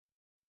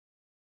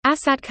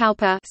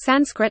Asatkalpa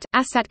Sanskrit,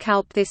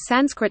 Asatkalp. This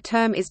Sanskrit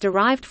term is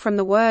derived from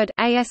the word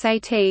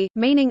asat,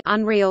 meaning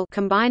unreal,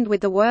 combined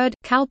with the word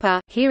kalpa,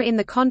 here in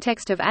the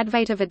context of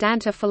Advaita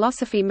Vedanta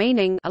philosophy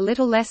meaning a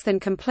little less than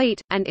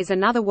complete, and is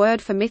another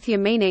word for mithya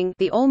meaning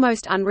the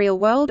almost unreal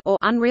world or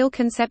unreal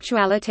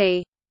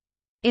conceptuality.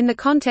 In the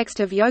context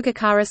of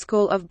Yogacara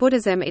school of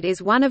Buddhism, it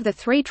is one of the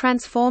three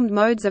transformed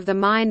modes of the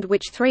mind,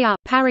 which three are: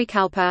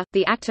 parikalpa,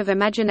 the act of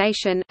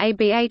imagination;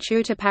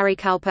 abhu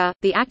parikalpa,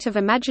 the act of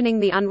imagining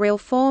the unreal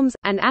forms;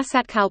 and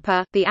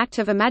asatkalpa, the act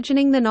of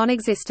imagining the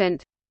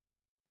non-existent.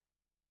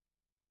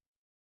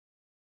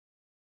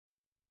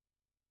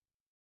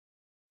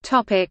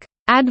 Topic: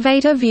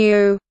 Advaita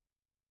view.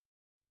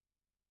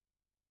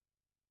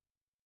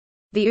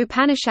 The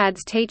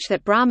Upanishads teach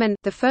that Brahman,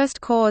 the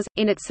first cause,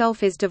 in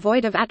itself is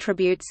devoid of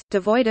attributes,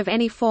 devoid of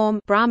any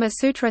form. Brahma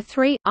Sutra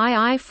 3,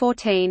 II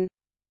 14.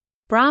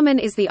 Brahman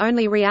is the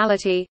only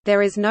reality.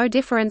 There is no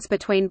difference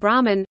between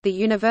Brahman, the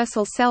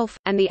universal self,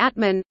 and the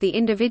Atman, the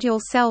individual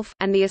self,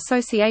 and the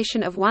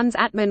association of one's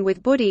Atman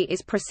with Buddhi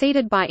is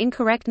preceded by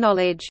incorrect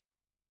knowledge.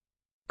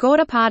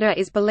 Gaudapada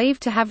is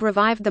believed to have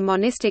revived the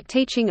monistic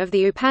teaching of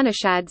the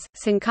Upanishads.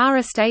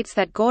 Sankara states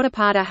that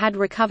Gaudapada had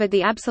recovered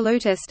the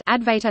absolutist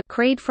Advaita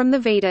creed from the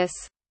Vedas.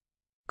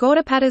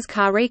 Gaudapada's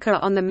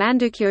Karika on the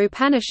Mandukya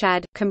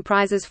Upanishad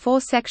comprises 4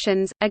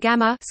 sections: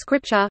 Agama,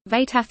 scripture;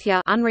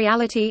 Vaitathya,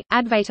 unreality;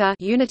 Advaita,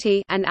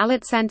 unity; and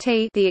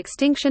Alitsanti, the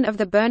extinction of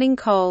the burning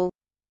coal.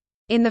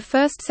 In the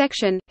first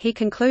section, he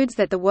concludes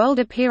that the world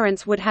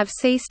appearance would have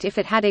ceased if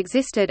it had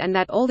existed, and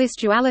that all this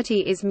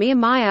duality is mere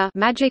maya,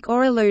 magic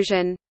or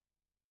illusion.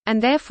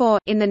 And therefore,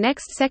 in the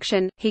next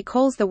section, he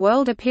calls the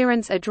world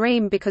appearance a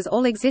dream because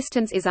all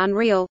existence is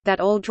unreal, that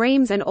all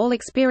dreams and all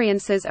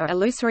experiences are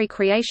illusory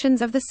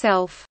creations of the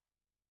self.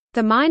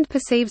 The mind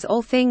perceives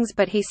all things,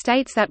 but he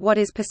states that what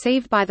is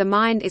perceived by the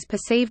mind is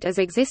perceived as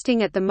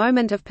existing at the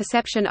moment of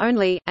perception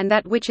only, and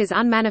that which is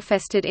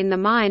unmanifested in the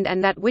mind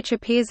and that which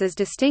appears as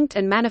distinct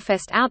and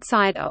manifest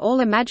outside are all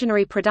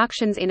imaginary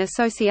productions in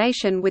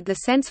association with the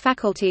sense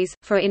faculties,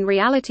 for in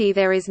reality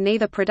there is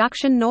neither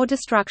production nor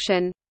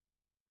destruction.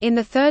 In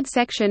the third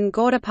section,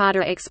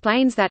 Gaudapada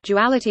explains that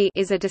duality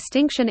is a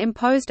distinction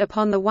imposed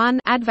upon the One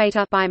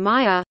Advaita by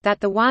Maya,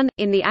 that the One,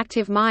 in the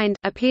active mind,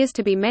 appears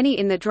to be many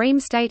in the dream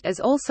state as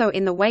also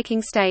in the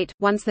waking state.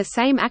 Once the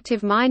same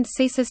active mind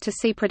ceases to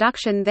see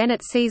production, then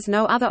it sees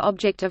no other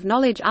object of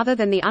knowledge other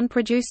than the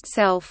unproduced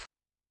self.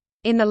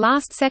 In the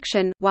last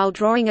section, while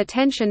drawing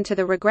attention to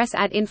the regress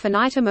ad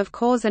infinitum of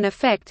cause and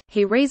effect,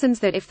 he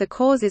reasons that if the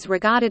cause is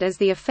regarded as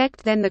the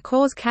effect, then the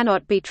cause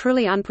cannot be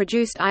truly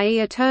unproduced, i.e.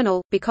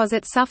 eternal, because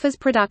it suffers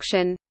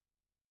production.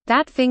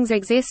 That things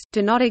exist,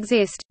 do not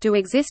exist, do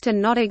exist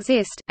and not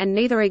exist, and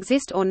neither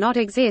exist or not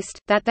exist,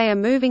 that they are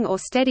moving or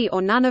steady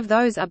or none of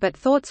those are but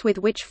thoughts with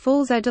which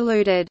fools are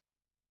deluded.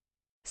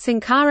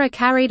 Sankara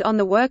carried on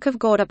the work of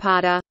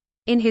Gaudapada.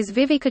 In his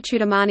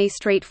Vivekachudamani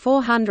Street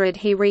 400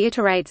 he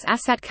reiterates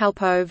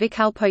Asatkalpo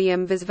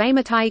Vikalpoyam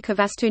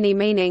Visvaimatayikavastuni,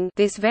 meaning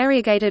this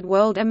variegated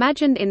world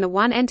imagined in the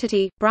one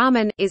entity,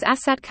 Brahman, is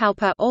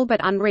Asatkalpa, all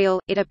but unreal,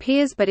 it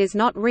appears but is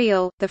not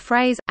real. The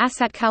phrase,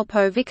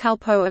 Asatkalpo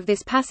Vikalpo of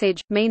this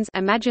passage, means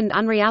imagined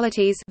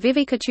unrealities.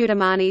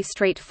 Vivekachudamani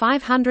Street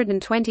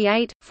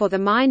 528, for the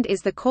mind is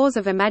the cause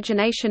of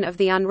imagination of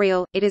the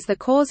unreal, it is the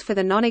cause for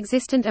the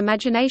non-existent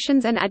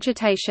imaginations and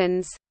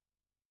agitations.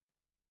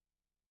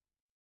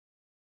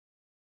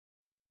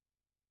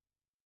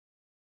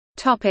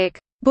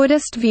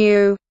 Buddhist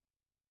view.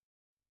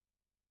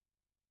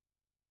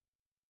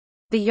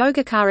 The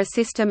Yogacara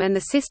system and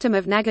the system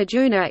of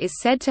Nagarjuna is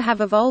said to have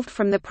evolved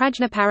from the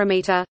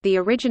Prajnaparamita, the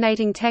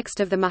originating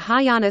text of the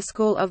Mahayana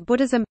school of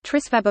Buddhism.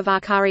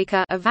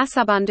 Trisvabhavakarika of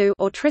Vasubandhu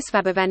or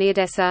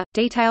Trisvabhavaniyadesa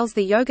details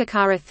the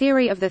Yogacara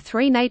theory of the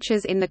three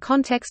natures in the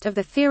context of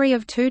the theory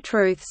of two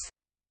truths.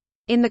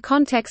 In the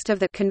context of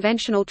the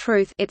conventional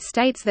truth, it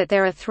states that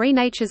there are three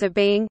natures of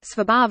being: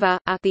 svabhava,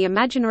 a, the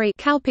imaginary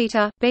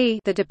kalpita, b,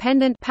 the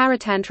dependent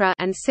paratantra,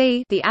 and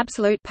c, the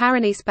absolute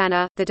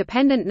paranispana. The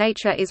dependent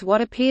nature is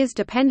what appears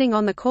depending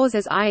on the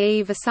causes,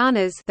 i.e.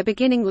 vasanas, the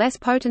beginning less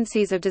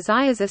potencies of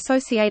desires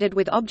associated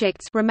with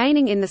objects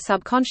remaining in the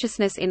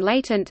subconsciousness in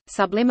latent,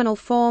 subliminal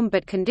form,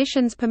 but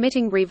conditions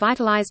permitting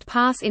revitalized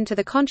pass into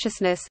the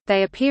consciousness.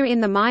 They appear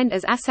in the mind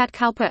as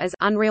asatkalpa, as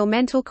unreal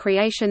mental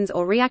creations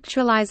or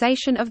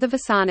reactualization of the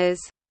vasanas.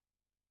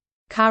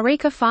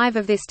 Karika 5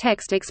 of this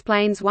text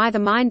explains why the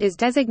mind is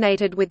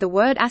designated with the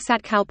word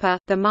asatkalpa.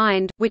 The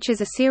mind, which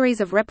is a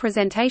series of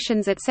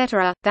representations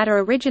etc., that are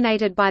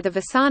originated by the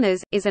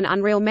vasanas, is an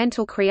unreal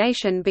mental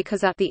creation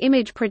because the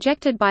image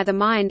projected by the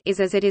mind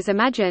is as it is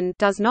imagined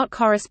does not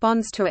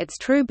correspond to its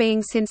true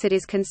being, since it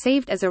is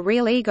conceived as a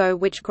real ego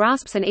which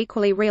grasps an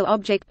equally real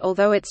object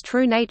although its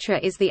true nature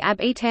is the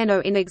ab eterno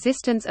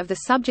inexistence of the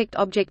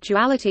subject-object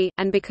duality,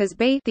 and because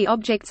b, the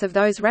objects of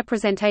those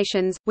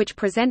representations, which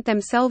present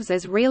themselves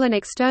as real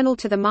and external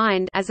to the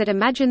mind as it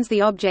imagines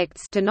the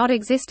objects, do not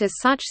exist as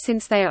such,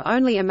 since they are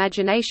only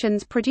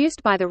imaginations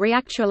produced by the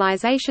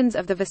reactualizations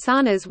of the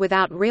vasanas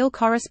without real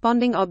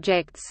corresponding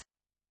objects.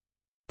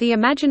 The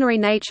imaginary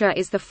nature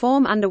is the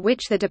form under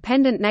which the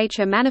dependent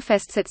nature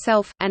manifests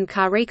itself, and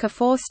Karika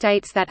 4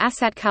 states that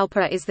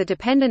Asatkalpa is the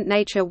dependent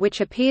nature which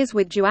appears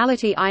with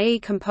duality, i.e.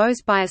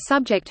 composed by a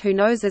subject who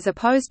knows as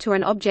opposed to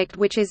an object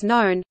which is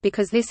known,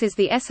 because this is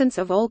the essence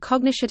of all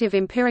cognitive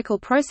empirical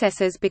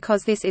processes,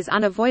 because this is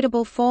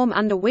unavoidable form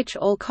under which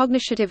all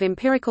cognitive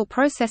empirical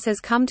processes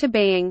come to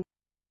being.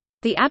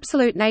 The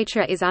absolute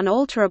nature is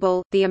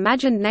unalterable, the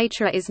imagined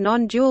nature is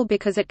non-dual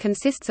because it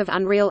consists of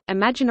unreal,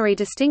 imaginary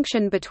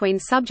distinction between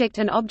subject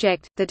and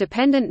object, the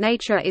dependent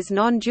nature is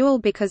non-dual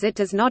because it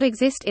does not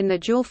exist in the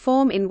dual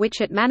form in which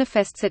it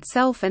manifests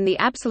itself, and the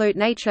absolute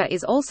nature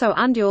is also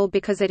undual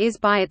because it is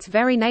by its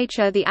very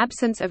nature the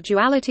absence of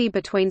duality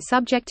between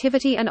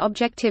subjectivity and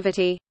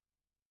objectivity.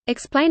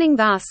 Explaining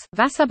thus,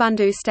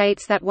 Vasubandhu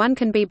states that one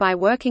can be by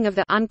working of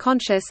the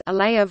unconscious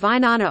alaya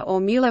vijnana or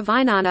mula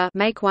vijnana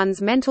make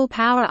one's mental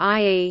power,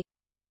 i.e.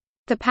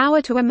 the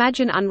power to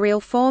imagine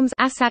unreal forms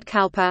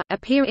asatkalpa,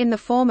 appear in the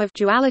form of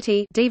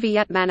duality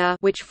divyatmana,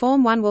 which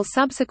form one will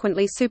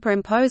subsequently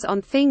superimpose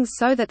on things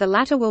so that the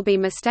latter will be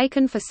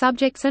mistaken for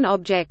subjects and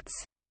objects.